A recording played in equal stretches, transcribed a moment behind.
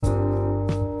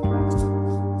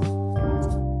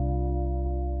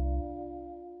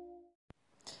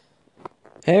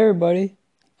Hey everybody,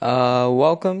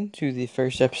 welcome to the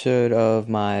first episode of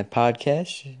my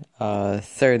podcast,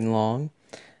 Third and Long.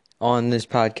 On this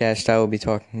podcast, I will be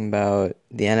talking about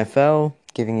the NFL,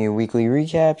 giving you weekly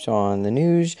recaps on the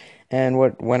news and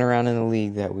what went around in the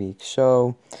league that week.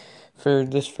 So, for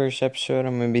this first episode,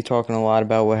 I'm going to be talking a lot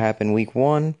about what happened week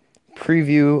one,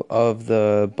 preview of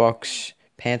the Bucs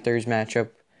Panthers matchup,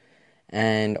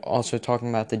 and also talking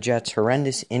about the Jets'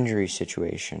 horrendous injury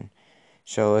situation.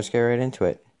 So, let's get right into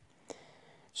it.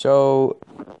 So,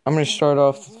 I'm going to start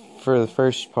off for the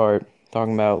first part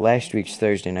talking about last week's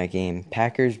Thursday night game,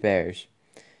 Packers-Bears.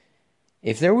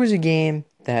 If there was a game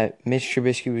that Mitch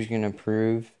Trubisky was going to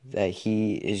prove that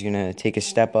he is going to take a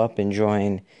step up and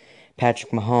join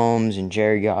Patrick Mahomes and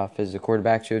Jared Goff as the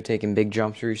quarterbacks who have taken big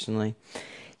jumps recently,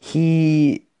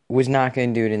 he was not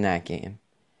going to do it in that game.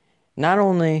 Not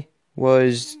only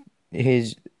was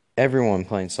everyone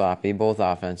playing sloppy, both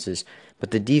offenses, but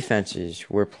the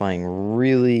defenses were playing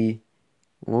really,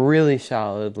 really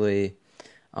solidly.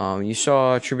 You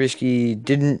saw Trubisky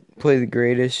didn't play the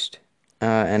greatest,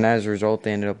 and as a result,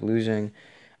 they ended up losing.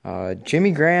 Jimmy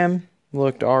Graham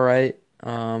looked all right.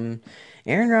 Aaron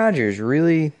Rodgers,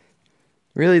 really,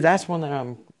 really, that's one that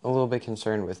I'm a little bit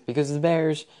concerned with because the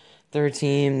Bears, they're a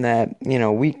team that,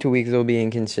 week to week they'll be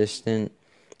inconsistent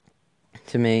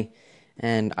to me.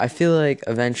 And I feel like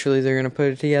eventually they're going to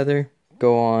put it together,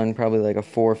 go on probably like a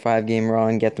 4 or 5 game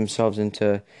run, get themselves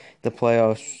into the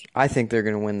playoffs. I think they're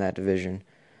going to win that division.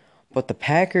 But the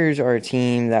Packers are a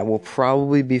team that will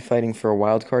probably be fighting for a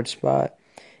wild card spot,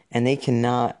 and they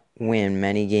cannot win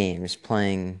many games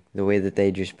playing the way that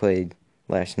they just played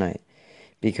last night.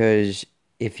 Because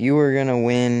if you were going to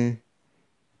win,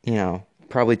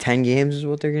 probably 10 games is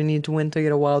what they're going to need to win to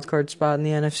get a wild card spot in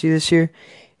the NFC this year.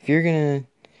 If you're going to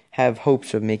have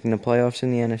hopes of making the playoffs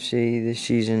in the NFC this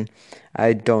season,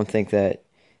 I don't think that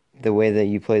the way that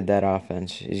you played that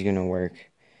offense is going to work.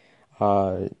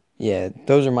 Yeah,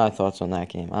 those are my thoughts on that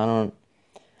game. I don't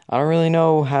really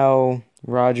know how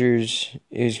Rodgers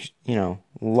is,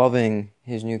 loving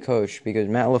his new coach because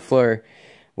Matt LaFleur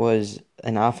was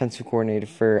an offensive coordinator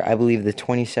for, I believe, the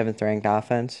 27th ranked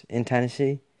offense in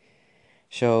Tennessee.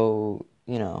 So,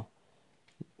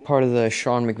 part of the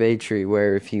Sean McVay tree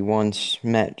where if he once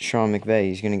met Sean McVay,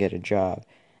 he's going to get a job.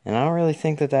 And I don't really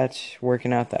think that that's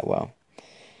working out that well.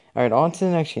 All right, on to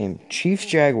the next game,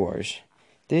 Chiefs-Jaguars.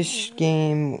 This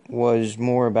game was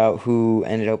more about who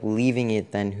ended up leaving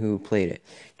it than who played it.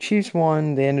 Chiefs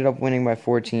won. They ended up winning by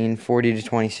 14,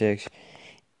 40-26.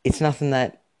 It's nothing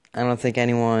that I don't think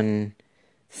anyone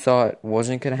thought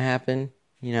wasn't going to happen.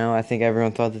 I think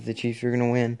everyone thought that the Chiefs were going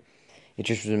to win. It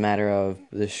just was a matter of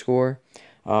the score.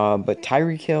 But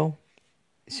Tyreek Hill,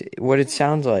 what it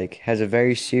sounds like, has a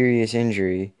very serious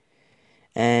injury.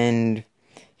 And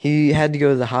he had to go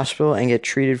to the hospital and get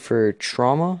treated for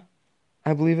trauma,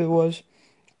 I believe it was.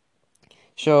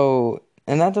 So,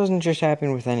 and that doesn't just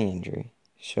happen with any injury.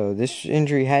 So this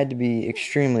injury had to be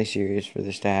extremely serious for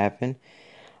this to happen.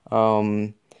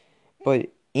 But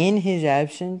in his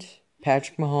absence,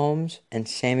 Patrick Mahomes and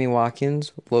Sammy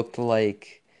Watkins looked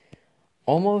like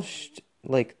almost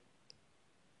like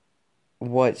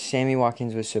what Sammy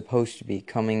Watkins was supposed to be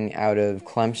coming out of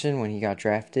Clemson when he got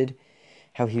drafted.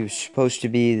 How he was supposed to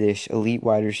be this elite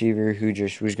wide receiver who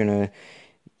just was going to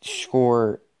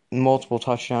score multiple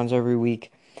touchdowns every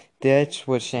week. That's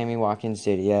what Sammy Watkins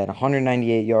did. He had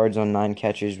 198 yards on 9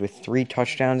 catches with 3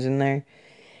 touchdowns in there.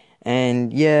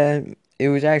 And yeah, it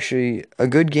was actually a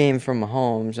good game from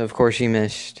Mahomes. Of course, he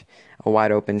missed a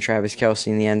wide open Travis Kelce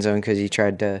in the end zone because he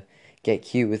tried to get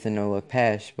cute with a no-look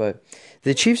pass. But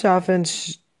the Chiefs'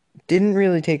 offense didn't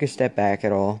really take a step back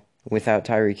at all without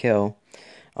Tyreek Hill.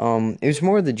 It was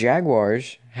more the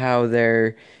Jaguars, how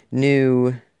their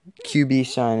new QB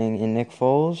signing in Nick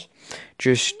Foles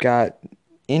just got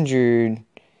injured,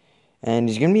 and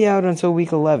he's going to be out until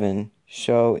week 11.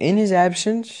 So, in his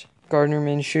absence, Gardner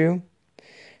Minshew,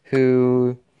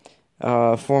 who,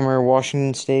 former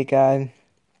Washington State guy,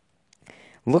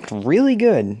 looked really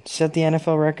good. Set the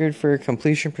NFL record for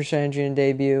completion percentage in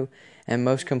debut and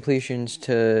most completions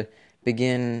to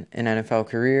begin an NFL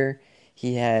career.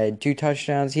 He had 2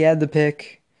 touchdowns. He had the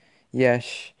pick,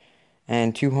 yes,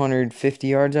 and 250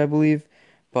 yards, I believe.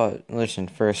 But listen,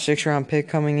 for a 6th-round pick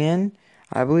coming in,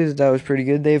 I believe that was pretty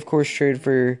good. They, of course, traded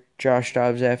for Josh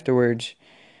Dobbs afterwards.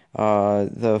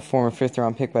 The former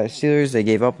 5th-round pick by the Steelers, they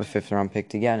gave up a 5th-round pick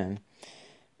to get him.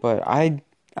 But I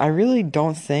really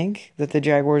don't think that the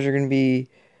Jaguars are going to be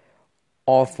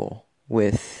awful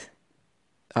with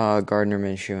Gardner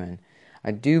Minshew in.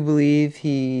 I do believe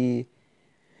he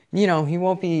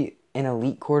won't be an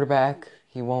elite quarterback.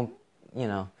 He won't,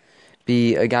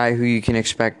 be a guy who you can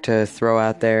expect to throw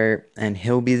out there, and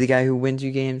he'll be the guy who wins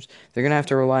you games. They're going to have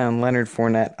to rely on Leonard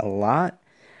Fournette a lot.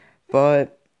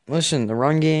 But listen, the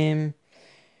run game,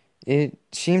 it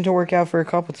seemed to work out for a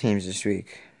couple teams this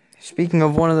week. Speaking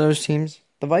of one of those teams,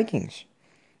 the Vikings.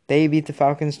 They beat the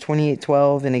Falcons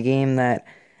 28-12 in a game that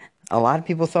a lot of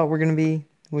people thought was going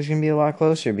to be a lot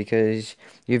closer because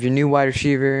you have your new wide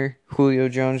receiver, Julio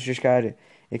Jones, just got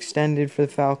extended for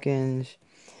the Falcons.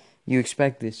 You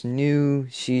expect this new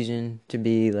season to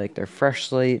be like their fresh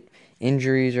slate.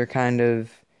 Injuries are kind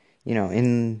of,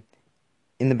 in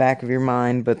the back of your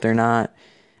mind, but they're not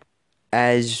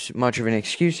as much of an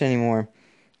excuse anymore.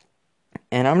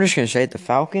 And I'm just going to say it, the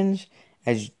Falcons,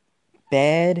 as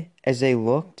bad as they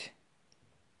looked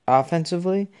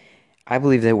offensively, I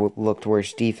believe they looked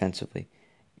worse defensively.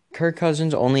 Kirk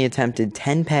Cousins only attempted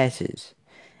 10 passes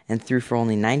and threw for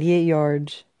only 98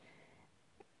 yards,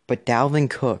 but Dalvin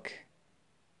Cook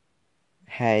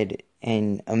had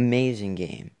an amazing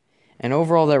game. And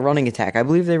overall, that running attack, I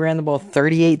believe they ran the ball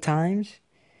 38 times.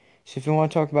 So if you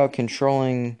want to talk about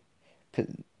controlling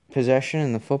possession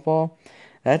in the football,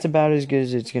 that's about as good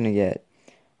as it's going to get.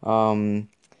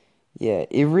 Yeah,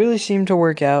 it really seemed to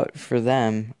work out for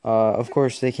them. Of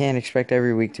course, they can't expect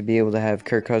every week to be able to have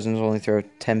Kirk Cousins only throw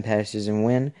 10 passes and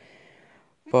win.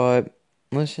 But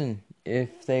listen,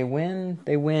 if they win,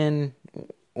 they win.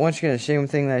 Once again, the same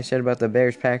thing that I said about the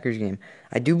Bears-Packers game.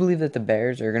 I do believe that the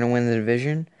Bears are going to win the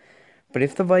division. But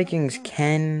if the Vikings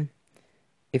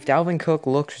if Dalvin Cook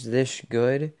looks this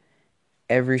good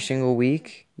every single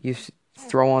week, you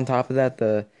throw on top of that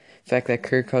the fact that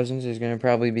Kirk Cousins is going to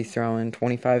probably be throwing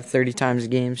 25, 30 times a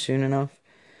game soon enough.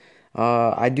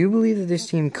 I do believe that this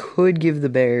team could give the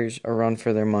Bears a run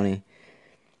for their money.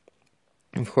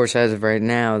 Of course, as of right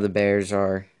now, the Bears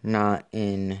are not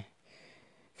in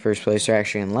first place. They're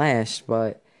actually in last.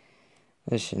 But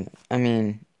listen, I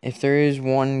mean, if there is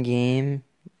one game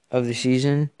of the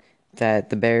season that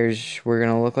the Bears were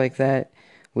going to look like that,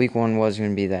 week 1 was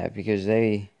going to be that because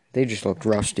they just looked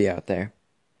rusty out there.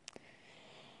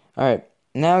 All right,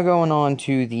 now going on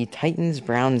to the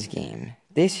Titans-Browns game.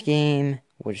 This game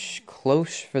was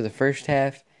close for the first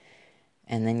half,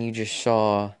 and then you just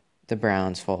saw the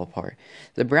Browns fall apart.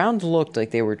 The Browns looked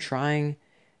like they were trying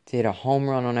to hit a home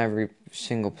run on every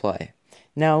single play.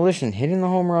 Now, listen, hitting the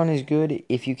home run is good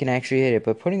if you can actually hit it,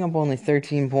 but putting up only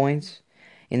 13 points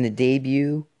in the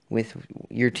debut with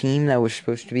your team that was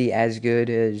supposed to be as good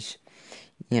as,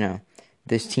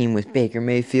 this team with Baker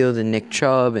Mayfield and Nick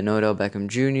Chubb and Odell Beckham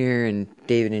Jr. and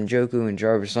David Njoku and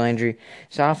Jarvis Landry.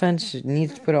 This offense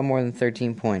needs to put up more than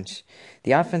 13 points.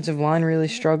 The offensive line really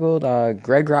struggled.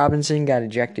 Greg Robinson got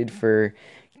ejected for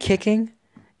kicking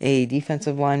a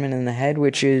defensive lineman in the head,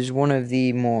 which is one of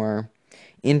the more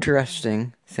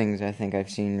interesting things I think I've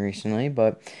seen recently.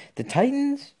 But the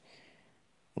Titans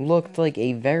looked like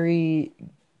a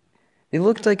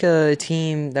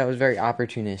team that was very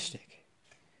opportunistic.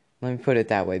 Let me put it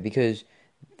that way, because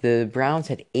the Browns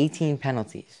had 18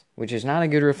 penalties, which is not a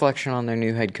good reflection on their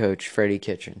new head coach, Freddie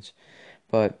Kitchens.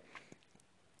 But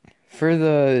for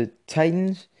the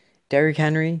Titans, Derrick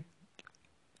Henry,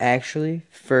 actually,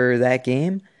 for that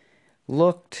game,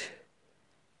 looked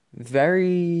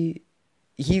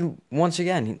he looked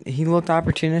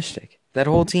opportunistic. That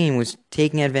whole team was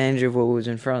taking advantage of what was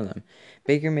in front of them.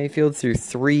 Baker Mayfield threw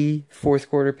 3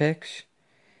 fourth-quarter picks,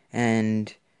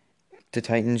 and the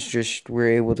Titans just were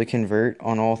able to convert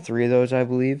on all 3 of those, I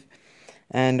believe.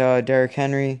 And Derrick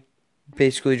Henry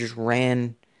basically just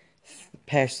ran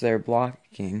past their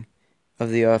blocking of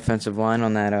the offensive line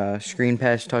on that screen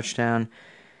pass touchdown.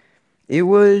 It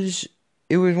was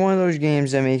one of those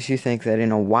games that makes you think that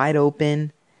in a wide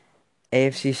open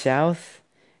AFC South,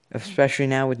 especially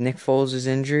now with Nick Foles'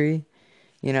 injury,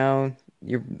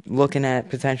 you're looking at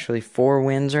potentially 4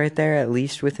 wins right there, at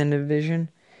least within the division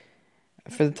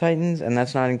for the Titans, and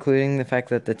that's not including the fact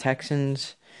that the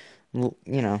Texans,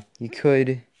 you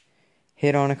could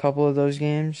hit on a couple of those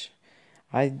games.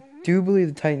 I do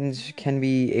believe the Titans can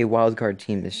be a wild card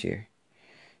team this year.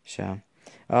 So,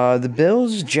 the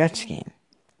Bills-Jets game.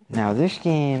 Now, this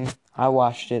game, I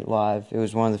watched it live. It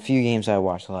was one of the few games I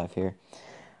watched live here.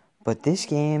 But this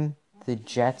game, the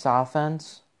Jets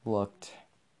offense looked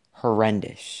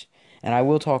horrendous. And I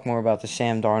will talk more about the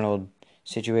Sam Darnold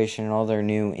situation and all their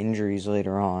new injuries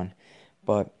later on.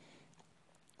 But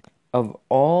of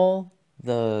all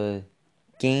the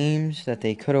games that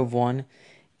they could have won,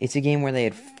 it's a game where they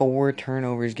had 4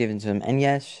 turnovers given to them. And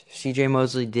yes, C.J.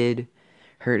 Mosley did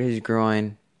hurt his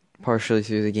groin partially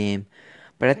through the game.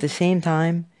 But at the same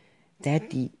time,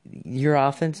 your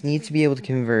offense needs to be able to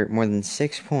convert more than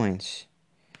 6 points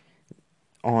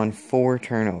on 4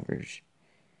 turnovers.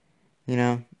 You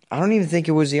know, I don't even think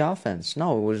it was the offense.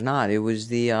 No, it was not. It was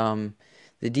the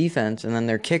defense, and then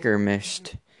their kicker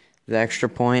missed the extra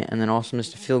point, and then also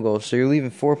missed a field goal. So you're leaving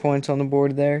 4 points on the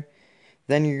board there.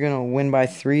 Then you're gonna win by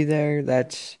 3 there.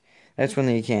 That's one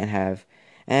that you can't have.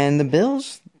 And the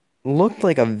Bills looked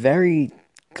like a very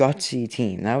gutsy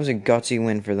team. That was a gutsy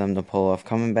win for them to pull off,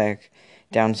 coming back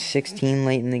down 16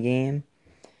 late in the game.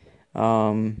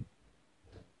 Um,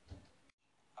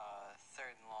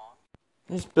 Third and long.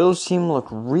 This Bills team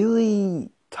looked really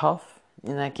tough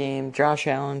in that game. Josh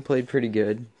Allen played pretty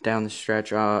good down the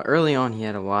stretch. Early on, he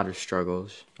had a lot of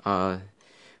struggles.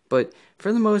 But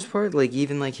for the most part, like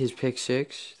even like his pick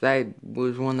six, that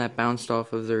was one that bounced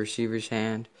off of the receiver's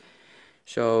hand.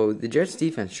 So the Jets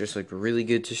defense just looked really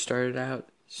good to start it out.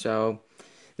 So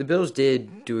the Bills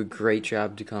did do a great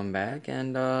job to come back,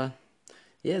 and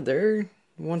yeah, they're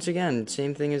once again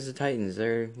same thing as the Titans.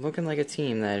 They're looking like a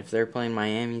team that if they're playing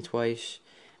Miami twice,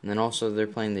 and then also they're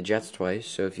playing the Jets twice.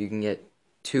 So if you can get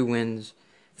 2 wins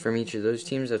from each of those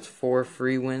teams, that's 4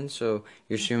 free wins. So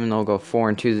you're assuming they'll go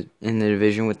 4-2 in the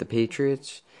division with the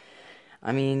Patriots.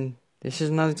 I mean, this is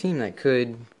another team that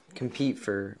could compete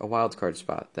for a wild card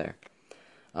spot there.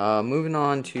 Moving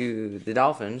on to the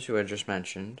Dolphins, who I just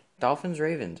mentioned. Dolphins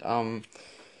Ravens.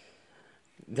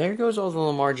 There goes all the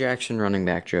Lamar Jackson running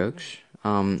back jokes.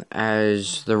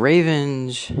 As the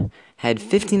Ravens had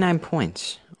 59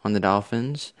 points on the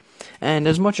Dolphins. And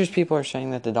as much as people are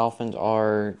saying that the Dolphins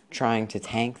are trying to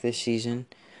tank this season,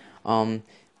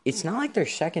 it's not like their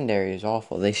secondary is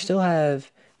awful. They still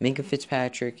have Minka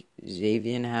Fitzpatrick,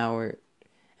 Xavier Howard,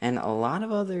 and a lot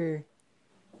of other,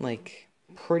 like,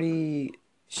 pretty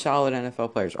solid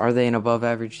NFL players. Are they an above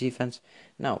average defense?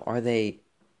 No. Are they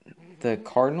the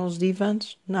Cardinals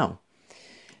defense? No.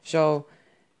 So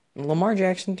Lamar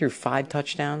Jackson threw 5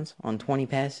 touchdowns on 20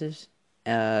 passes.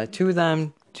 2 of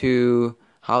them to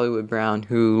Hollywood Brown,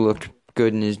 who looked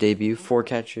good in his debut. 4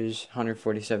 catches,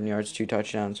 147 yards, 2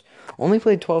 touchdowns. Only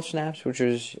played 12 snaps, which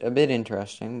was a bit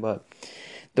interesting. But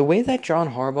the way that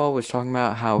John Harbaugh was talking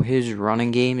about how his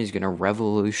running game is going to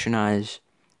revolutionize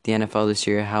the NFL this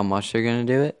year, how much they're going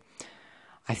to do it,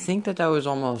 I think that was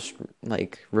almost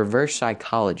like reverse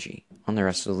psychology on the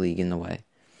rest of the league in the way.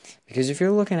 Because if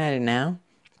you're looking at it now,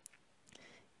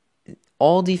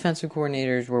 all defensive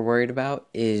coordinators were worried about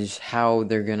is how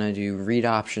they're going to do read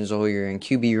options all year and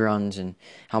QB runs and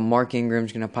how Mark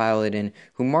Ingram's going to pile it in,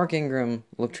 who Mark Ingram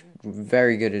looked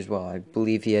very good as well. I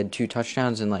believe he had 2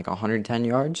 touchdowns and like 110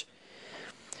 yards.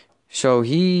 So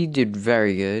he did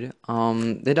very good.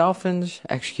 The Dolphins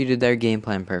executed their game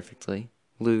plan perfectly.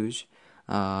 Lose.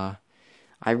 I'm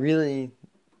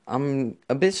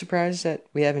a bit surprised that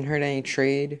we haven't heard any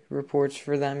trade reports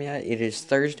for them yet. It is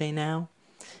Thursday now,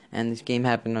 and this game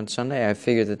happened on Sunday. I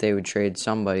figured that they would trade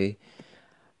somebody.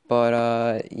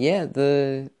 But, yeah,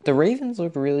 the Ravens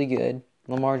look really good.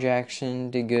 Lamar Jackson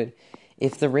did good.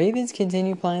 If the Ravens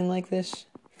continue playing like this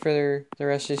for the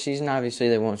rest of the season, obviously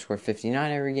they won't score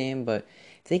 59 every game, but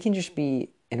if they can just be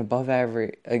an above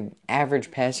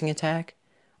average passing attack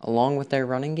along with their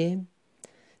running game,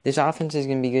 this offense is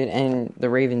going to be good, and the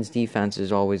Ravens' defense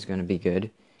is always going to be good.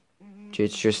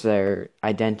 It's just their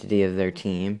identity of their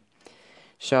team.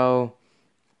 So,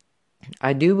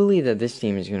 I do believe that this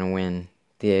team is going to win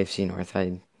the AFC North.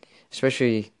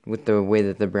 Especially with the way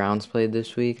that the Browns played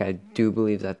this week, I do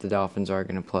believe that the Dolphins are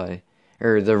going to play,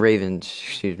 or the Ravens,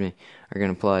 are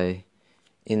going to play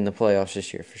in the playoffs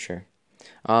this year for sure.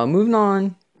 Moving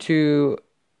on to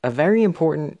a very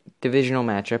important divisional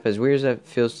matchup, as weird as that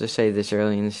feels to say this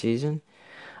early in the season.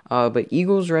 But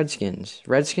Eagles-Redskins.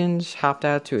 Redskins hopped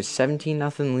out to a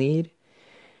 17-0 lead,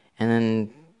 and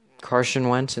then Carson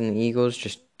Wentz and the Eagles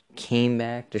just came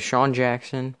back. Deshaun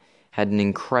Jackson had an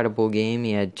incredible game.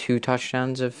 He had 2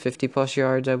 touchdowns of 50-plus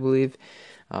yards, I believe.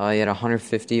 He had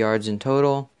 150 yards in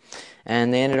total.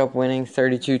 And they ended up winning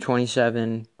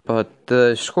 32-27, but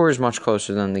the score is much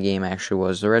closer than the game actually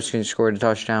was. The Redskins scored a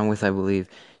touchdown with, I believe,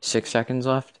 6 seconds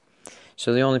left.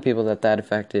 So the only people that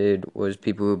affected was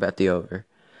people who bet the over.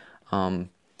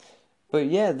 But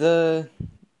yeah,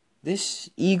 this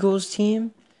Eagles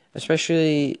team,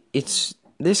 especially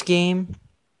this game,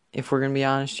 if we're going to be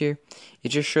honest here, it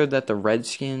just showed that the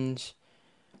Redskins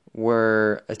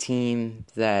were a team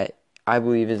that I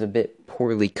believe is a bit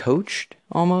poorly coached,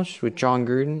 almost, with Jay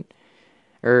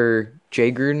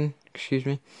Gruden, excuse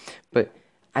me. But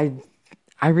I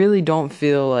really don't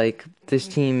feel like this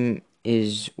team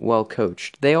is well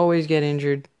coached. They always get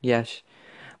injured, yes,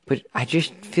 but I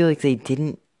just feel like they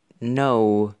didn't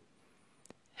know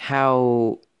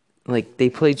how, like, they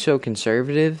played so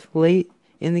conservative late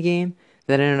in the game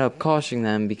that ended up costing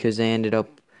them because they ended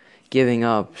up giving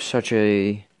up such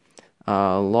a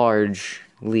large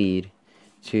lead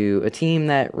to a team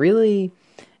that really,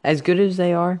 as good as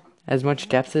they are, as much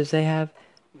depth as they have,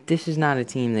 this is not a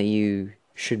team that you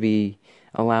should be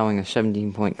allowing a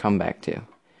 17-point comeback to.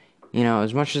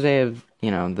 As much as they have,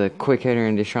 the quick hitter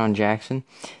in Deshaun Jackson,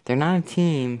 they're not a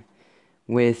team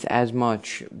with as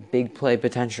much big play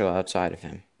potential outside of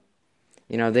him.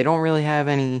 They don't really have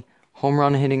any home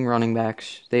run hitting running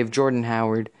backs. They have Jordan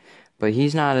Howard, but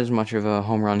he's not as much of a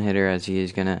home run hitter as he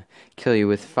is going to kill you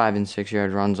with 5 and 6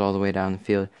 yard runs all the way down the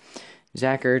field.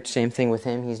 Zach Ertz, same thing with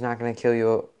him. He's not going to kill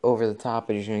you over the top,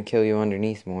 but he's going to kill you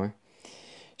underneath more.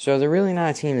 So they're really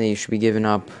not a team that you should be giving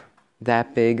up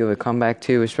that big of a comeback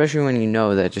to, especially when you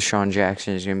know that Deshaun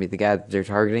Jackson is going to be the guy that they're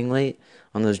targeting late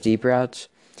on those deep routes.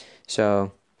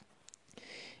 So,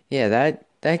 yeah,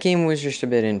 that game was just a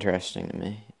bit interesting to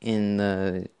me in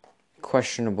the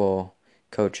questionable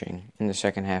coaching in the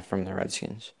second half from the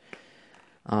Redskins.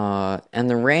 And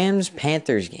the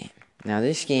Rams-Panthers game. Now,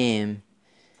 this game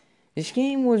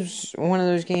was one of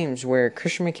those games where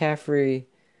Christian McCaffrey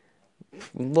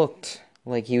looked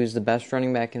like he was the best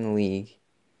running back in the league,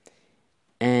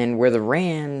 and where the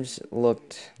Rams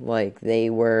looked like they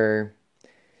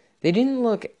didn't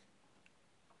look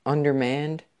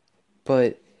undermanned,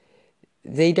 but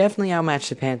they definitely outmatched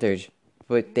the Panthers,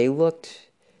 but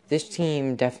this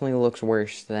team definitely looks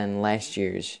worse than last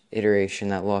year's iteration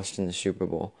that lost in the Super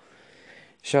Bowl.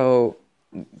 So,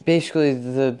 basically,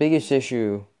 the biggest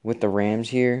issue with the Rams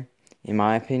here, in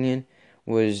my opinion,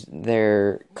 was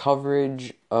their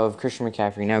coverage of Christian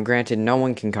McCaffrey. Now, granted, no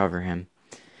one can cover him,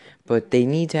 but they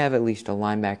need to have at least a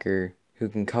linebacker who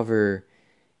can cover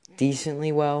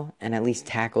decently well and at least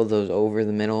tackle those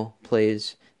over-the-middle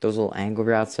plays, those little angle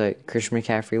routes that Christian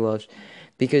McCaffrey loves,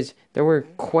 because there were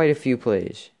quite a few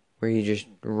plays where he just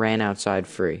ran outside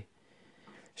free.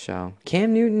 So,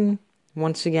 Cam Newton,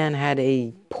 once again, had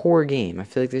a poor game. I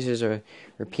feel like this is a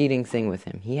repeating thing with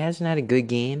him. He hasn't had a good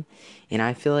game in,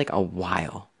 I feel like, a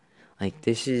while. Like,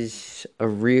 this is a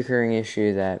recurring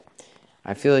issue that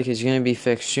I feel like is going to be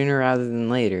fixed sooner rather than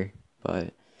later.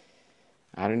 But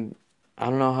I don't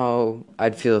know how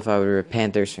I'd feel if I were a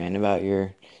Panthers fan about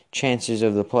your chances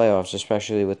of the playoffs,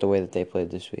 especially with the way that they played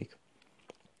this week.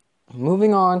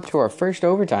 Moving on to our first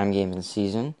overtime game of the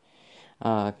season,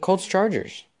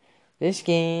 Colts-Chargers. This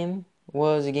game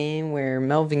was a game where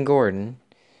Melvin Gordon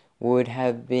would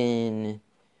have been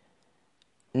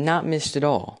not missed at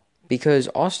all, because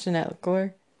Austin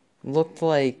Eckler looked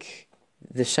like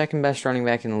the second best running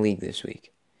back in the league this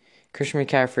week. Christian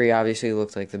McCaffrey obviously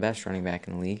looked like the best running back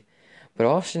in the league, but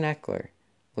Austin Eckler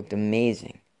looked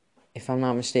amazing. If I'm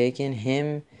not mistaken,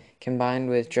 him combined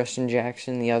with Justin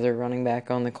Jackson, the other running back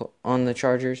on the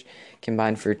Chargers,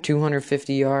 combined for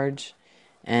 250 yards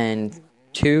and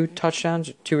 2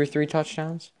 or 3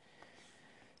 touchdowns.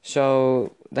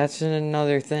 So that's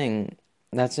another thing.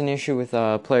 That's an issue with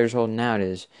players holding out,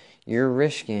 is you're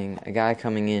risking a guy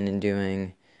coming in and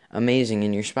doing amazing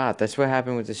in your spot. That's what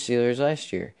happened with the Steelers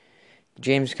last year.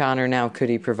 James Conner, now, could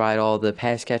he provide all the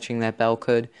pass catching that Bell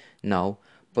could? No.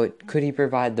 But could he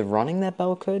provide the running that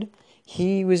Bell could?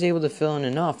 He was able to fill in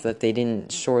enough that they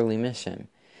didn't sorely miss him.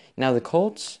 Now, the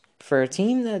Colts, for a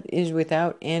team that is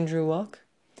without Andrew Luck,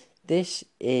 this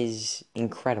is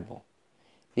incredible.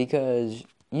 Because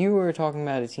you were talking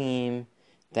about a team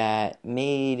that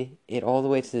made it all the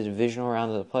way to the divisional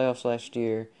round of the playoffs last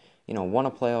year, won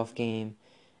a playoff game,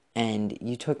 and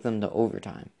you took them to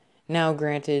overtime. Now,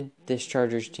 granted, this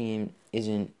Chargers team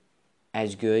isn't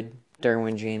as good.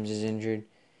 Derwin James is injured.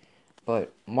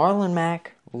 But Marlon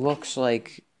Mack looks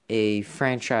like a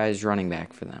franchise running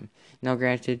back for them. Now,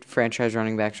 granted, franchise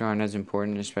running backs aren't as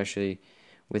important, especially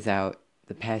without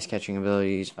the pass-catching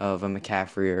abilities of a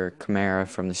McCaffrey or Kamara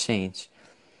from the Saints.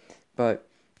 But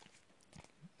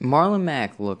Marlon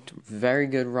Mack looked very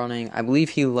good running. I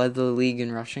believe he led the league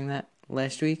in rushing that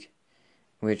last week,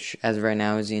 which, as of right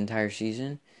now, is the entire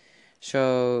season.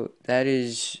 So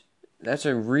that's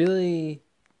a really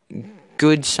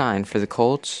good sign for the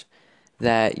Colts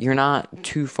that you're not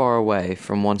too far away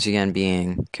from once again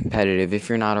being competitive if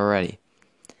you're not already.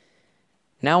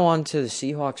 Now on to the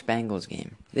Seahawks-Bengals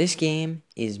game. This game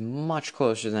is much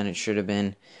closer than it should have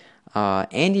been.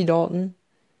 Andy Dalton,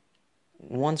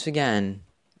 once again,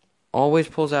 always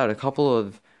pulls out a couple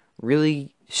of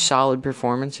really solid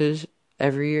performances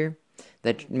every year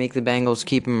that make the Bengals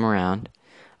keep him around.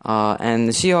 And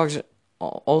the Seahawks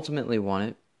ultimately won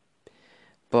it.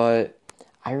 But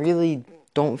I really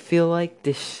don't feel like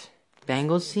this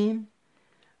Bengals team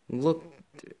looked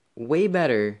way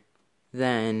better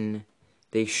than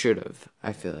they should have,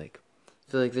 I feel like.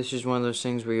 I feel like this is one of those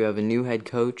things where you have a new head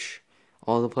coach.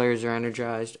 All the players are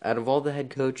energized. Out of all the head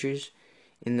coaches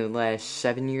in the last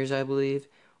 7 years, I believe,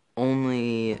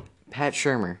 only Pat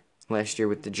Shurmur last year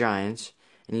with the Giants,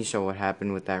 and you saw what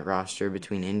happened with that roster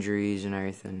between injuries and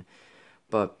everything.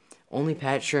 But only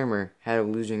Pat Shurmur had a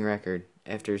losing record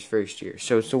after his first year.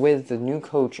 So it's the way that the new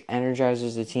coach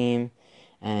energizes the team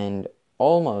and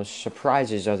almost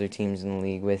surprises other teams in the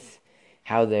league with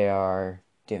how they are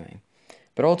doing.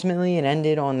 But ultimately, it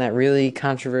ended on that really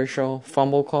controversial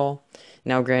fumble call.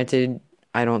 Now, granted,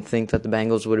 I don't think that the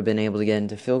Bengals would have been able to get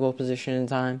into field goal position in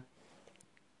time.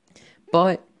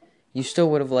 But you still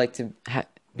would have liked to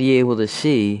be able to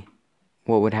see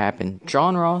what would happen.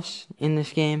 John Ross in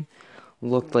this game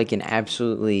looked like an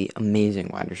absolutely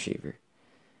amazing wide receiver.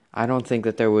 I don't think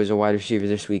that there was a wide receiver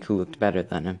this week who looked better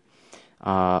than him,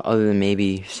 other than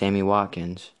maybe Sammy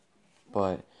Watkins.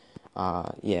 But,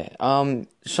 yeah.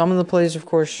 Some of the plays, of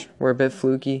course, were a bit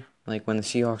fluky, like when the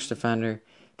Seahawks defender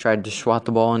tried to swat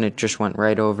the ball and it just went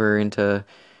right over into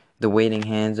the waiting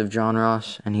hands of John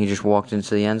Ross, and he just walked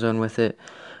into the end zone with it.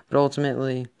 But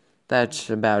ultimately, that's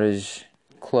about as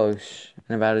close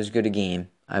and about as good a game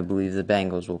I believe the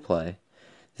Bengals will play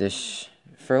this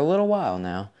for a little while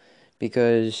now,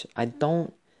 because I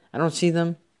don't see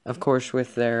them, of course,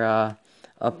 with their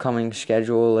upcoming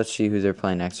schedule. Let's see who they're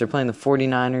playing next. They're playing the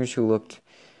 49ers, who looked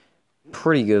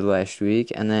pretty good last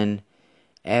week, and then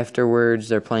afterwards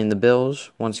they're playing the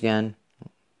Bills. Once again,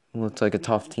 looked like a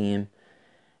tough team.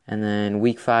 And then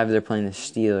week 5 they're playing the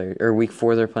Steelers, or week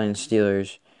 4 they're playing the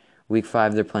Steelers. Week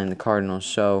 5 they're playing the Cardinals.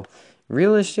 So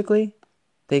realistically,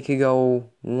 they could go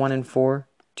 1-4,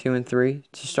 2-3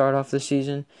 to start off the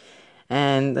season,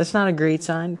 and that's not a great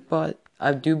sign. But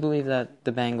I do believe that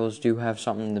the Bengals do have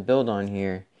something to build on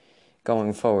here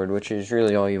going forward, which is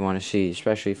really all you want to see,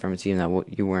 especially from a team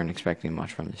that you weren't expecting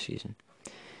much from this season.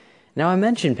 Now, I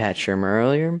mentioned Pat Shurmur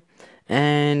earlier,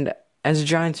 and as a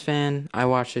Giants fan, I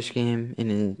watched this game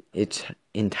in its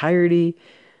entirety.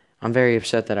 I'm very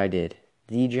upset that I did.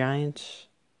 The Giants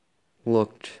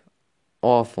looked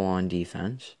awful on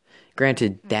defense.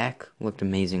 Granted, Dak looked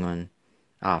amazing on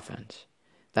offense.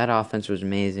 That offense was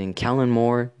amazing. Kellen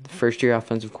Moore, the first-year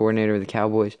offensive coordinator of the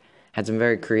Cowboys, had some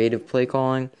very creative play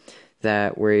calling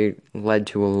that led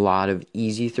to a lot of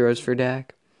easy throws for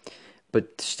Dak.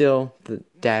 But still,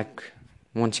 Dak,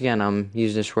 once again, I'm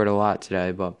using this word a lot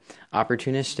today, but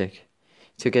opportunistic.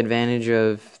 Took advantage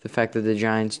of the fact that the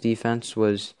Giants' defense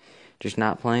was just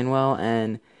not playing well,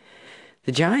 and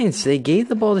the Giants, they gave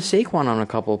the ball to Saquon on a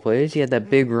couple of plays. He had that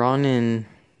big run in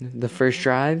the first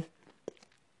drive,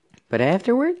 but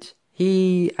afterwards,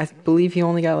 I believe he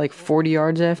only got like 40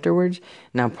 yards afterwards.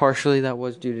 Now, partially that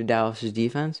was due to Dallas'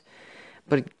 defense,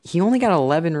 but he only got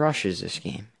 11 rushes this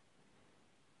game,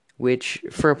 which,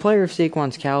 for a player of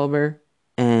Saquon's caliber,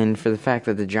 and for the fact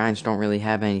that the Giants don't really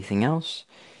have anything else,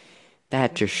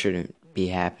 that just shouldn't be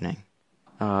happening.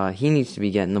 He needs to be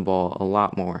getting the ball a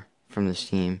lot more from this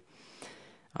team.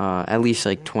 At least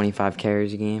like 25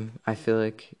 carries a game, I feel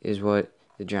like, is what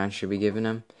the Giants should be giving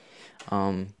him.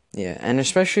 Yeah, and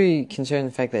especially considering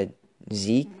the fact that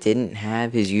Zeke didn't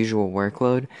have his usual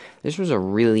workload, this was a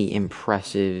really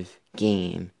impressive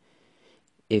game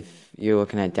if you're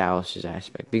looking at Dallas's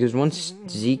aspect. Because once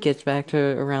Zeke gets back to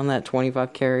around that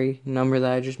 25 carry number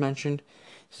that I just mentioned,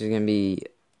 this is going to be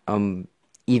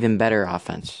even better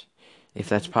offense, if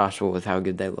that's possible with how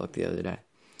good they looked the other day.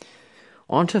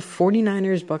 On to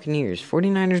 49ers-Buccaneers.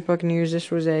 49ers-Buccaneers,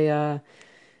 this was an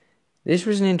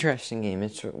interesting game.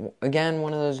 It's, again,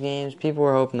 one of those games, people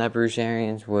were hoping that Bruce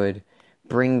Arians would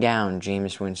bring down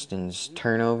Jameis Winston's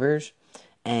turnovers,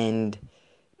 and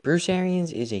Bruce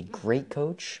Arians is a great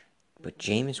coach, but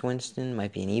Jameis Winston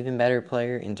might be an even better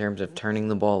player in terms of turning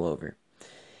the ball over.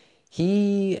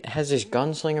 He has this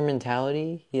gunslinger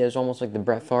mentality. He has almost like the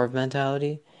Brett Favre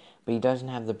mentality, but he doesn't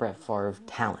have the Brett Favre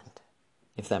talent,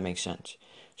 if that makes sense.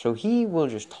 So he will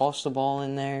just toss the ball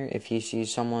in there if he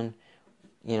sees someone,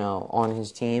 on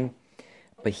his team,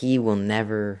 but he will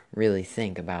never really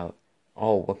think about,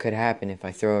 what could happen if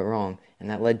I throw it wrong? And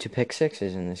that led to pick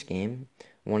sixes in this game.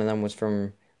 One of them was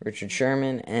from Richard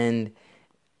Sherman, and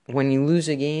when you lose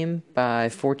a game by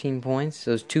 14 points,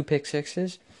 those 2 pick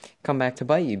sixes come back to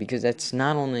bite you, because that's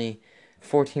not only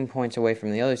 14 points away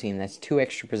from the other team, that's 2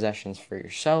 extra possessions for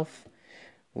yourself,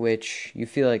 which you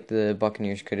feel like the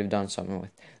Buccaneers could have done something with.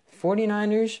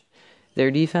 49ers, their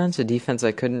defense, a defense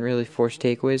that couldn't really force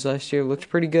takeaways last year, looked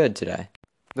pretty good today.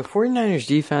 The 49ers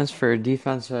defense, for a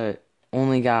defense that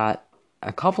only got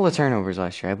a couple of turnovers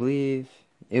last year, I believe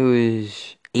it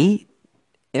was 8,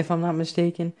 if I'm not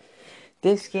mistaken.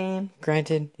 This game,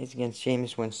 granted, is against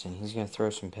Jameis Winston. He's going to throw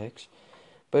some picks.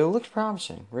 But it looked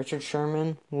promising. Richard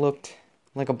Sherman looked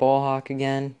like a ball hawk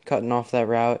again, cutting off that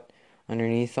route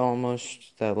underneath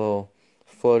almost, that little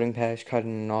floating pass,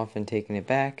 cutting it off and taking it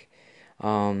back.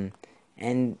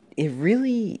 And it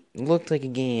really looked like a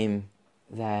game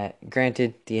that,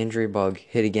 granted, the injury bug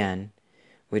hit again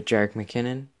with Jerick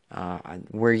McKinnon.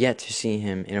 We're yet to see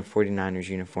him in a 49ers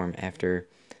uniform after,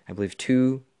 I believe,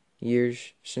 2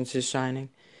 years since his signing.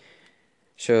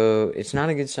 So it's not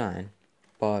a good sign.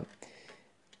 But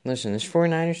listen, this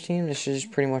 49ers team, this is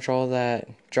pretty much all that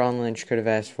John Lynch could have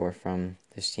asked for from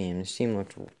this team. This team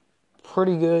looked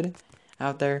pretty good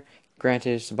out there.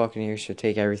 Granted, it's the Buccaneers, so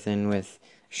take everything with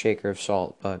a shaker of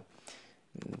salt, but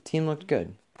the team looked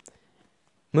good.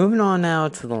 Moving on now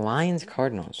to the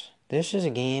Lions-Cardinals. This is a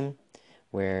game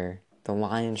where the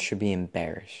Lions should be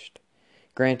embarrassed.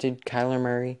 Granted, Kyler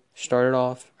Murray started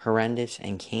off horrendous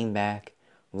and came back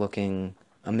looking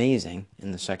amazing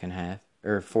in the second half,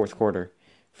 or fourth quarter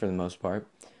for the most part.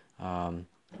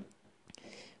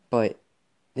 But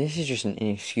this is just an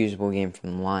inexcusable game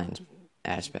from the Lions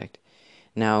aspect.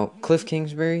 Now, Cliff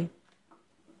Kingsbury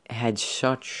had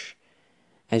such,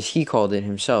 as he called it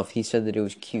himself, he said that it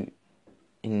was cute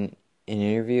in an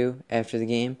interview after the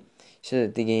game. He said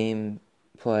that the game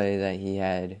play that he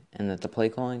had and that the play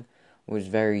calling was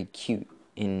very cute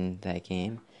in that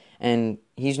game. And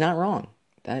he's not wrong.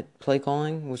 That play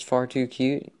calling was far too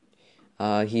cute.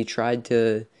 He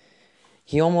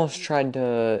almost tried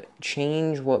to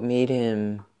change what made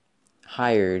him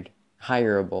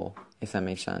hireable, if that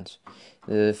makes sense.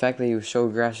 The fact that he was so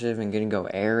aggressive and going to go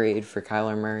air raid for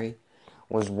Kyler Murray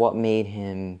was what made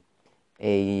him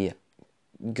a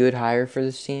good hire for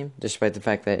this team, despite the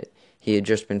fact that he had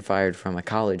just been fired from a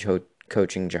college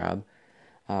coaching job.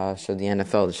 So the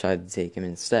NFL decided to take him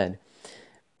instead.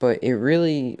 But it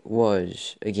really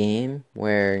was a game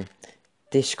where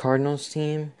this Cardinals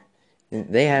team,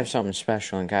 they have something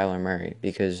special in Kyler Murray,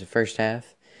 because the first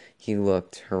half, he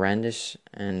looked horrendous,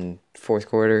 and fourth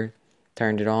quarter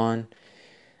turned it on.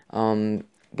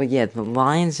 But yeah, the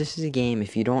Lions, this is a game,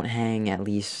 if you don't hang at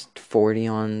least 40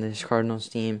 on this Cardinals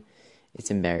team,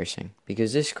 it's embarrassing,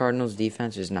 because this Cardinals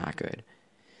defense is not good.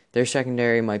 Their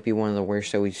secondary might be one of the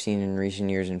worst that we've seen in recent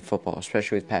years in football,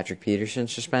 especially with Patrick Peterson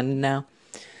suspended now.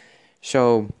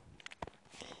 So,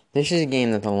 this is a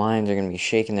game that the Lions are going to be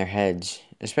shaking their heads,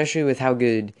 especially with how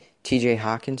good TJ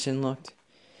Hawkinson looked.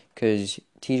 Because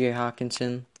TJ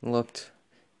Hawkinson looked,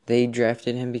 they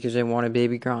drafted him because they wanted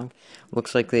Baby Gronk.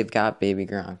 Looks like they've got Baby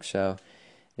Gronk. So,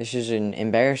 this is an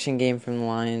embarrassing game from the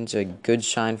Lions, a good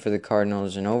sign for the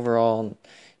Cardinals, and overall,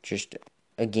 just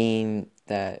a game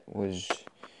that was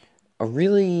a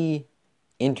really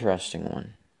interesting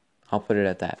one. I'll put it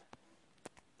at that.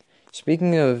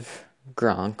 Speaking of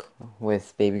Gronk,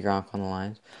 with Baby Gronk on the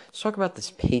Lions, let's talk about this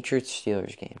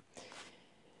Patriots-Steelers game.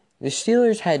 The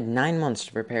Steelers had 9 months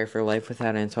to prepare for life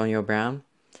without Antonio Brown.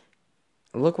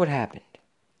 Look what happened.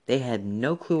 They had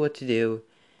no clue what to do.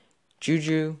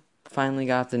 Juju finally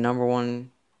got the number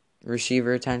one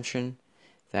receiver attention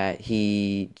that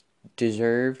he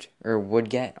deserved or would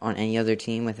get on any other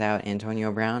team without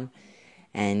Antonio Brown.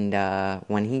 And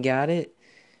when he got it,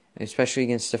 especially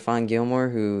against Stephon Gilmore,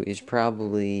 who is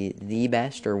probably the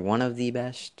best or one of the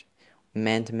best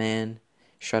man-to-man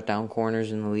shutdown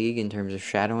corners in the league in terms of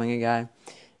shadowing a guy,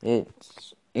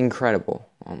 it's incredible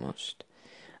almost.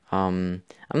 I'm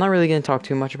not really going to talk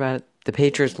too much about it. The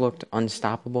Patriots looked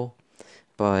unstoppable,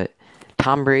 but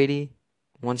Tom Brady,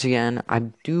 once again, I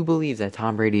do believe that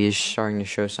Tom Brady is starting to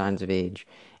show signs of age.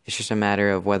 It's just a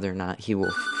matter of whether or not he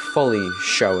will fully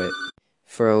show it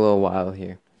for a little while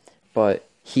here. But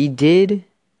he did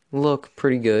look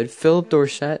pretty good. Philip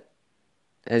Dorsett,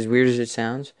 as weird as it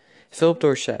sounds, Philip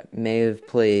Dorsett may have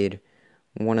played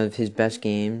one of his best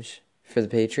games for the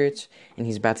Patriots, and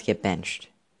he's about to get benched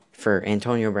for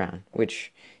Antonio Brown,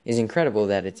 which is incredible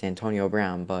that it's Antonio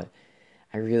Brown, but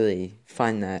I really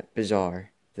find that bizarre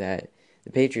that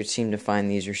the Patriots seem to find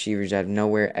these receivers out of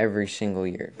nowhere every single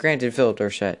year. Granted, Philip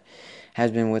Dorsett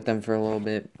has been with them for a little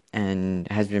bit and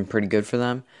has been pretty good for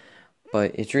them,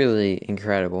 but it's really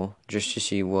incredible just to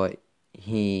see what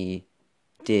he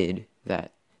did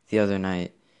that the other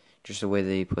night, just the way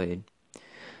that he played.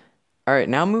 All right,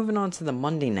 now moving on to the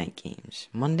Monday night games.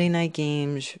 Monday night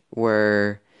games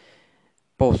were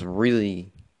both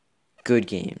really good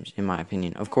games, in my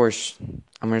opinion. Of course,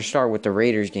 I'm going to start with the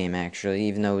Raiders game, actually,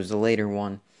 even though it was the later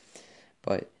one.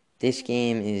 But this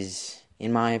game is,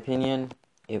 in my opinion,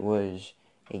 it was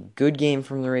a good game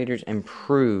from the Raiders and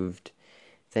proved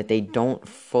that they don't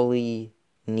fully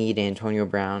need Antonio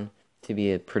Brown to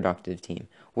be a productive team.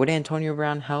 Would Antonio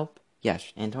Brown help?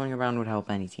 Yes, Antonio Brown would help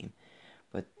any team.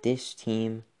 but this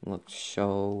team looked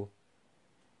so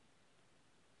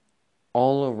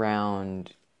all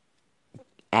around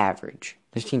average.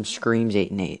 This team screams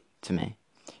 8-8 to me.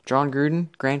 John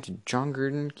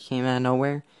Gruden came out of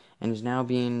nowhere and is now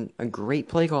being a great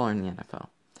play caller in the NFL.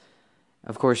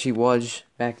 Of course, he was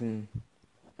back in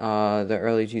the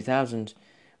early 2000s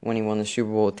when he won the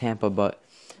Super Bowl with Tampa, but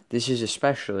this is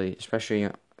especially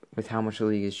with how much the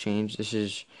league has changed, this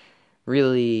is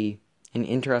really an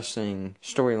interesting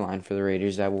storyline for the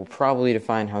Raiders that will probably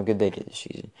define how good they did this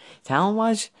season.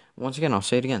 Talent-wise, once again, I'll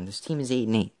say it again, this team is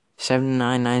 8-8, 7-9,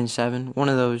 9-7, one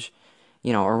of those,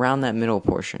 around that middle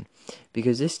portion.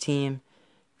 Because this team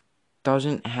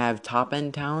doesn't have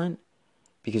top-end talent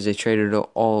because they traded it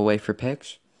all away for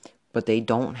picks, but they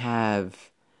don't have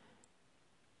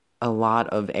a lot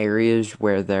of areas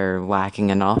where they're lacking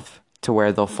enough to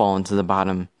where they'll fall into the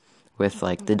bottom with,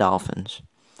 like, the Dolphins.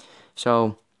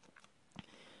 So,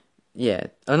 yeah,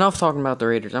 enough talking about the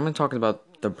Raiders. I'm going to talk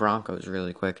about the Broncos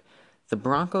really quick. The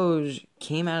Broncos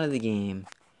came out of the game,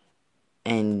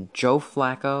 and Joe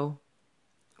Flacco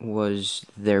was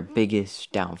their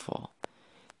biggest downfall.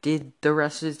 Did the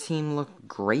rest of the team look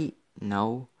great?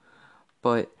 No.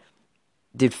 But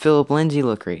did Phillip Lindsay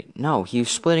look great? No. He was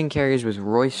splitting carries with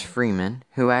Royce Freeman,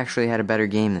 who actually had a better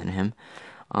game than him.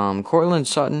 Cortland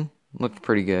Sutton looked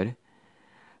pretty good.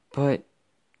 But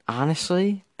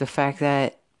honestly, the fact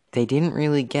that they didn't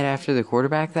really get after the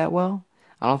quarterback that well,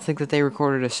 I don't think that they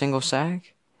recorded a single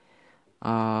sack.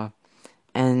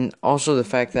 And also the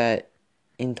fact that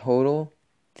in total,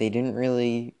 they didn't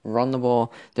really run the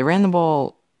ball. They ran the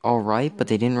ball all right, but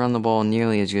they didn't run the ball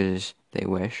nearly as good as they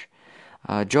wish.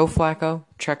 Joe Flacco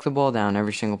checked the ball down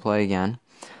every single play again.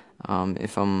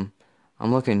 If I'm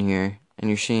looking here, and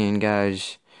you're seeing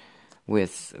guys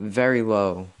with very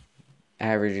low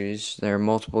averages. There are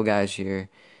multiple guys here,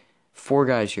 4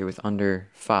 guys here with under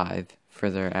 5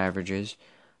 for their averages.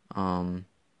 And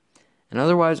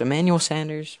otherwise, Emmanuel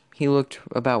Sanders, he looked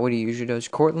about what he usually does.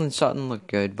 Cortland Sutton looked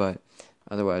good, but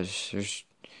otherwise,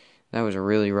 that was a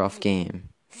really rough game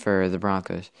for the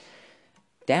Broncos.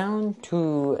 Down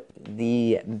to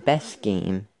the best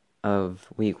game of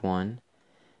Week 1.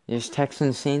 There's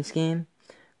Texans-Saints game,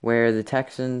 where the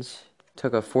Texans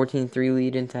took a 14-3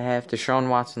 lead into half. Deshaun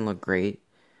Watson looked great.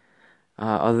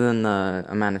 Other than the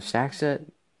amount of sacks that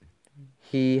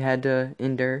he had to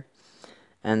endure,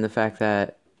 and the fact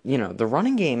that, the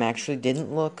running game actually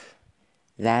didn't look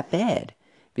that bad.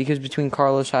 Because between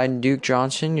Carlos Hyde and Duke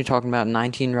Johnson, you're talking about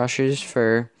 19 rushes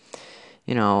for,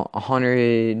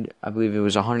 100, I believe it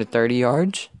was 130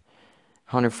 yards,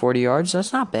 140 yards.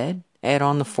 That's not bad. Add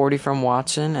on the 40 from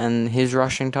Watson and his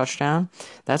rushing touchdown.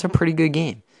 That's a pretty good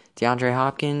game. DeAndre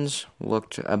Hopkins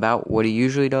looked about what he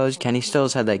usually does. Kenny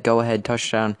Stills had that go-ahead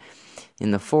touchdown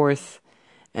in the 4th.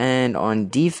 And on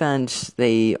defense,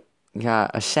 they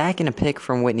got a sack and a pick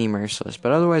from Whitney Merciless.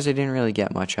 But otherwise, they didn't really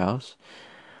get much else.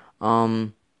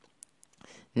 Now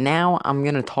I'm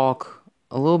going to talk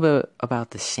a little bit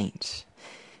about the Saints.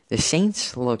 The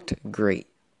Saints looked great.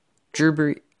 Drew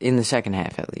Brees, in the second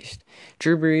half at least.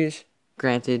 Drew Brees,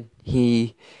 granted,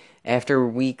 after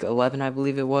week 11, I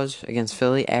believe it was, against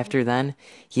Philly, after then,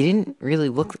 he didn't really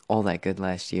look all that good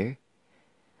last year.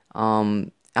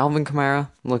 Alvin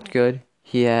Kamara looked good.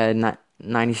 He had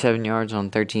 97 yards on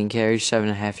 13 carries,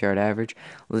 7.5 yard average.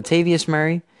 Latavius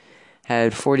Murray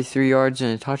had 43 yards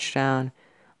and a touchdown.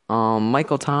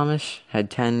 Michael Thomas had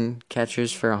 10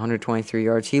 catches for 123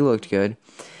 yards. He looked good.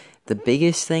 The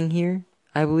biggest thing here,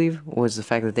 I believe, was the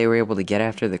fact that they were able to get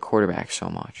after the quarterback so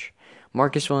much.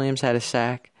 Marcus Williams had a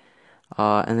sack.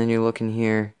 And then you're looking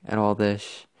here at all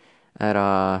this.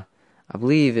 I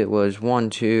believe it was 1,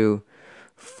 2,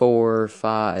 4,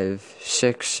 5,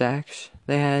 6 sacks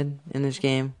they had in this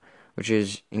game, which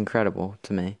is incredible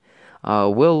to me.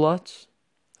 Will Lutz,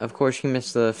 of course, he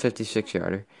missed the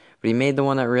 56-yarder, but he made the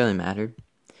one that really mattered.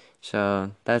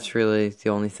 So that's really the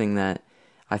only thing that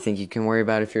I think you can worry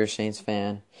about if you're a Saints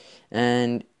fan.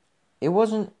 And it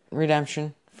wasn't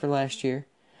redemption for last year,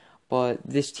 but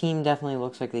this team definitely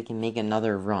looks like they can make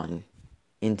another run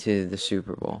into the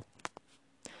Super Bowl.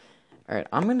 All right,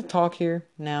 I'm going to talk here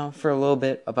now for a little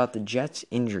bit about the Jets'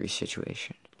 injury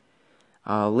situation.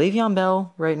 Le'Veon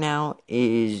Bell right now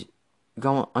is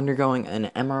undergoing an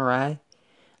MRI.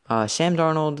 Sam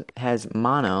Darnold has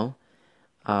mono.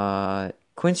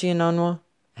 Quincy Enunwa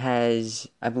has,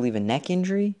 I believe, a neck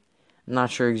injury. I'm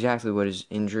not sure exactly what his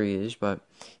injury is, but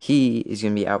he is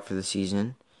going to be out for the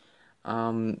season.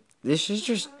 This is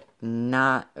just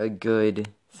not a good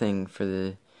thing for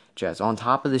the Jets, on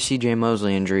top of the C.J.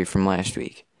 Mosley injury from last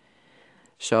week.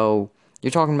 So, you're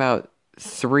talking about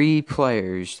three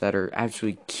players that are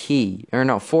actually key, or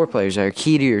no, four players that are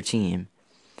key to your team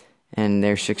and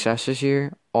their success this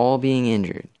year all being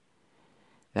injured.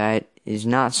 That is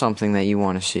not something that you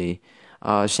want to see.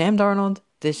 Sam Darnold,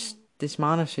 this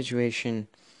mono situation,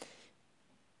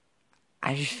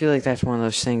 I just feel like that's one of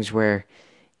those things where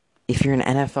if you're an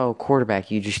NFL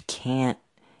quarterback, you just can't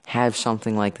have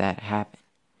something like that happen.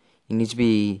 You need to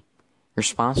be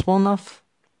responsible enough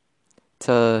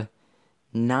to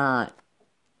not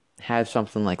have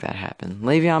something like that happen.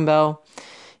 Le'Veon Bell,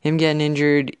 him getting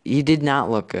injured, he did not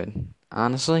look good,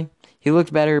 honestly. He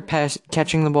looked better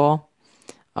catching the ball.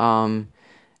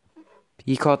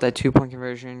 He caught that 2-point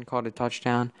conversion, caught a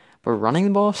touchdown. But running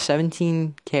the ball,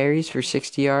 17 carries for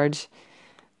 60 yards,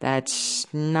 that's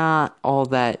not all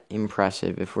that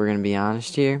impressive, if we're going to be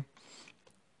honest here.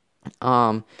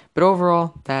 But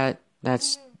overall,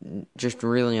 that's just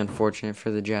really unfortunate for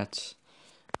the Jets.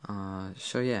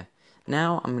 So yeah.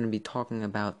 Now I'm going to be talking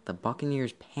about the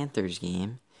Buccaneers-Panthers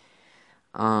game.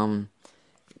 The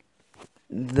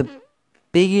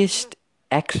biggest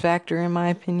X factor, in my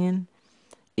opinion,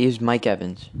 is Mike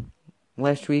Evans.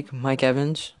 Last week, Mike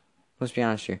Evans, let's be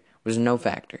honest here, was no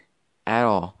factor at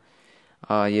all.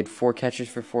 He had 4 catches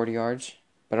for 40 yards,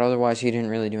 but otherwise he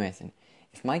didn't really do anything.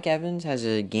 If Mike Evans has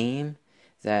a game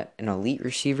that an elite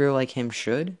receiver like him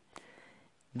should,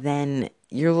 then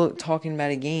you're talking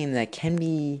about a game that can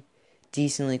be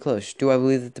decently close. Do I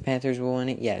believe that the Panthers will win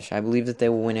it? Yes, I believe that they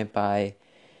will win it by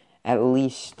at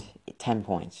least 10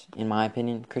 points, in my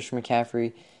opinion. Christian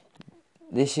McCaffrey,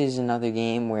 this is another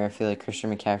game where I feel like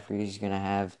Christian McCaffrey is going to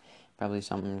have probably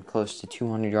something close to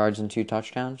 200 yards and 2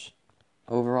 touchdowns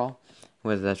overall.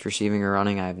 Whether that's receiving or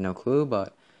running, I have no clue.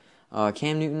 But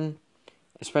Cam Newton,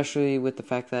 especially with the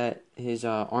fact that his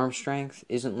arm strength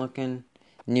isn't looking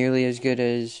nearly as good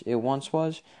as it once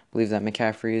was, I believe that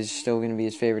McCaffrey is still going to be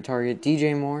his favorite target.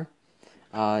 DJ Moore,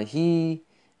 he,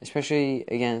 especially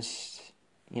against,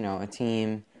 a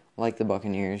team like the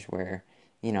Buccaneers where,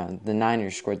 the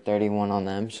Niners scored 31 on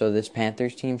them. So this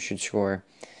Panthers team should score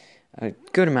a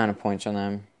good amount of points on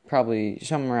them. Probably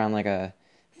something around like a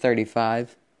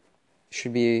 35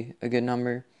 should be a good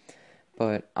number.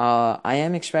 But I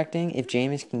am expecting if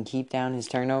Jameis can keep down his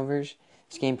turnovers,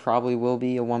 this game probably will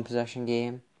be a one-possession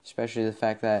game, especially the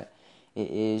fact that it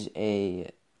is a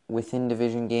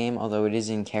within-division game, although it is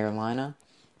in Carolina.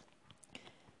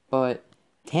 But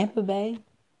Tampa Bay,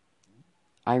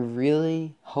 I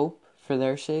really hope for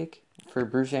their sake, for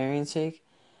Bruce Arians' sake,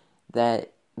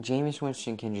 that Jameis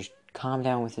Winston can just calm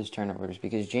down with his turnovers,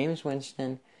 because Jameis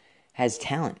Winston has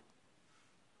talent.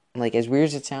 Like, as weird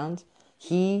as it sounds,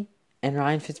 he and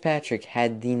Ryan Fitzpatrick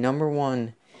had the number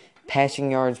 1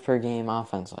 passing yards per game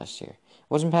offense last year.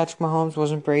 Wasn't Patrick Mahomes,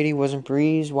 wasn't Brady, wasn't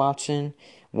Breeze, Watson,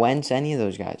 Wentz, any of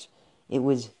those guys. It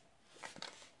was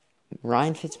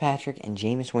Ryan Fitzpatrick and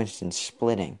Jameis Winston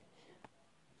splitting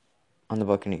on the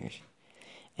Buccaneers.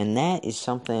 And that is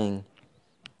something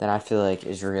that I feel like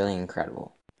is really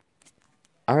incredible.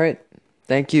 Alright,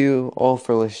 thank you all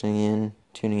for tuning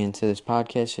into this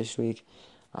podcast this week.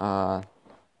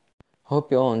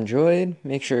 Hope you all enjoyed.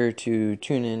 Make sure to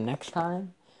tune in next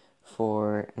time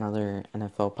for another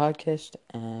NFL podcast,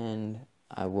 and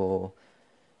I will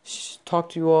talk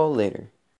to you all later.